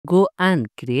go and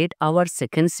create our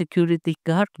second security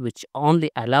guard, which only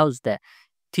allows the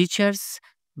teachers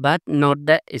but not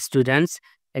the students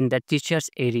in the teachers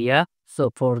area. So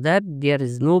for that, there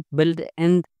is no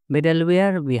built-in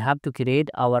middleware. We have to create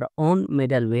our own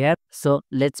middleware. So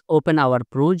let's open our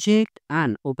project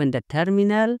and open the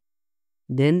terminal.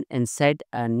 Then inside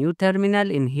a new terminal,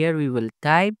 in here we will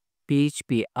type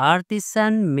PHP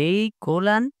artisan make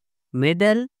colon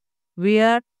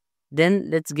middleware. Then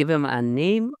let's give him a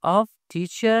name of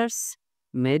teachers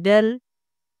middleware.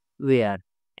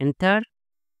 Enter.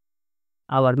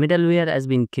 Our middleware has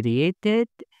been created.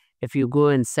 If you go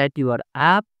inside your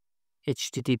app,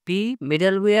 HTTP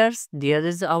middlewares, there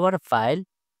is our file.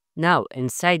 Now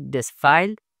inside this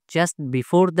file, just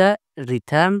before the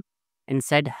return,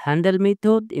 inside handle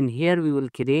method, in here we will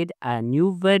create a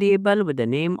new variable with the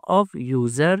name of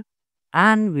user,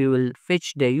 and we will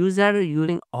fetch the user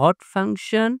using hot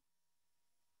function.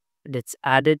 Let's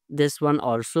add it, this one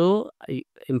also,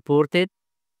 import it.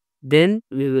 Then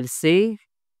we will say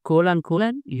colon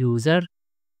user.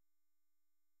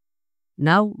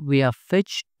 Now we have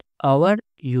fetched our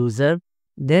user.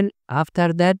 Then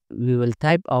after that we will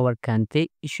type our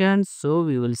condition. So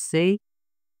we will say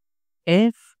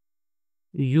if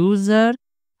user,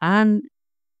 and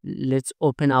let's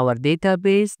open our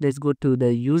database. Let's go to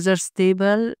the users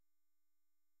table.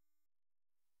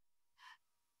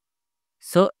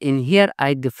 So in here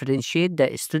I differentiate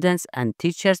the students and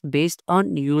teachers based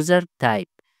on user type.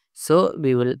 So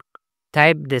we will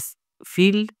type this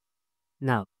field.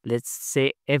 Now let's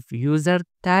say if user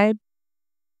type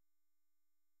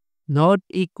not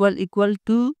equal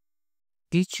to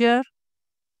teacher,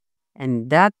 in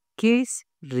that case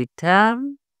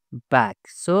return back.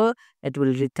 So it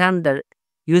will return the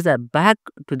user back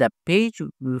to the page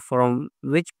from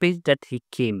which page that he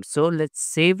came. So let's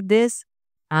save this,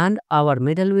 and our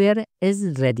middleware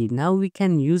is ready. Now we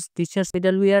can use teachers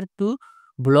middleware to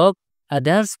block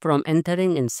others from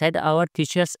entering inside our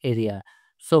teachers area.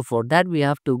 So for that we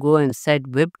have to go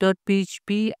inside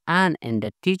web.php, and in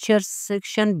the teachers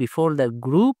section before the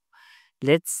group,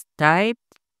 let's type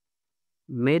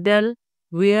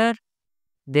middleware,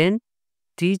 then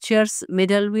teachers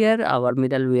middleware, our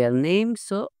middleware name.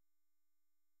 So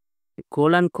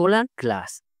colon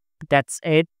class. That's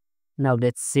it. Now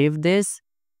let's save this.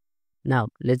 Now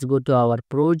let's go to our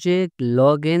project,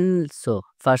 login. So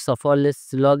first of all,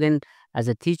 let's log in as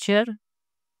a teacher.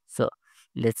 So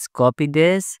let's copy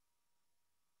this,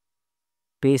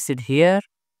 paste it here,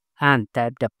 and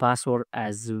type the password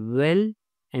as well.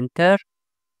 Enter.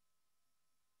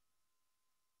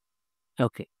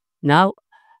 Okay. Now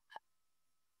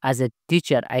as a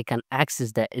teacher, I can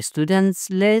access the students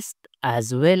list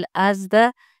as well as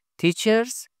the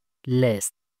teachers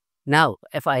list. Now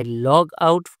if I log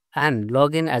out and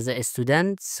log in as a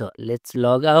student, so let's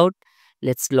log out,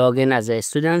 let's log in as a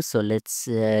student. So let's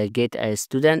get a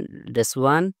student, this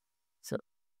one. So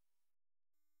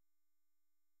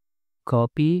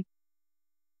copy,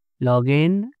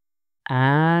 login,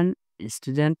 and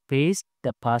student, paste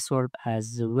the password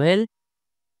as well.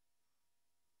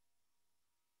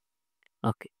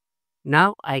 Okay.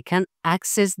 Now I can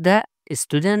access the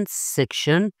students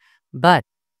section, but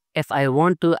if I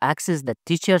want to access the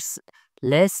teachers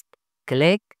list,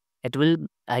 click, it will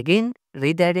again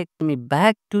redirect me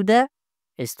back to the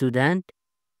student.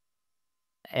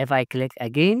 If I click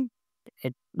again,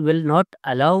 it will not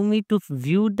allow me to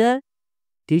view the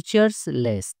teachers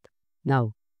list.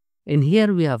 Now in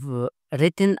here we have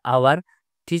written our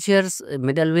teachers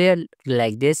middleware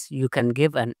like this. You can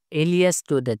give an alias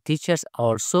to the teachers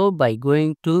also by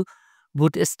going to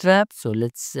bootstrap. So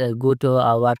let's go to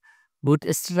our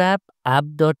bootstrap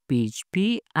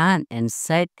app.php, and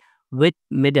inside with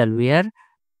middleware,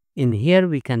 in here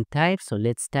we can type. So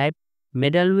let's type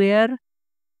middleware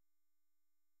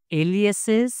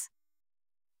aliases,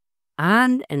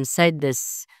 and inside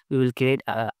this we will create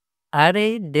a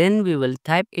array. Then we will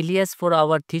type alias for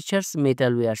our teachers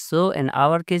middleware. So in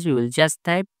our case we will just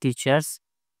type teachers,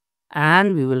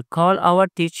 and we will call our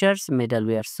teachers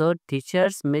middleware. So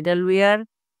teachers middleware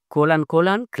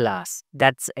colon class.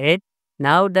 That's it.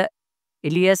 Now the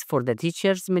alias for the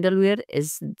teachers middleware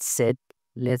is set.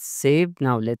 Let's save.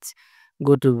 Now let's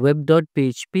go to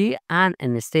web.php, and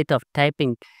instead of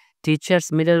typing teachers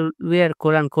middleware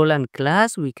colon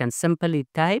class, we can simply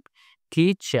type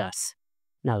teachers.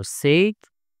 Now save.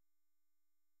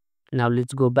 Now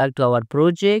let's go back to our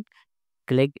project,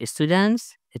 click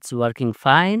students, it's working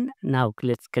fine. Now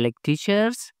let's click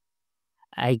teachers.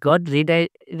 I got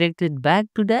redirected back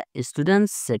to the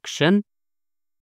students section.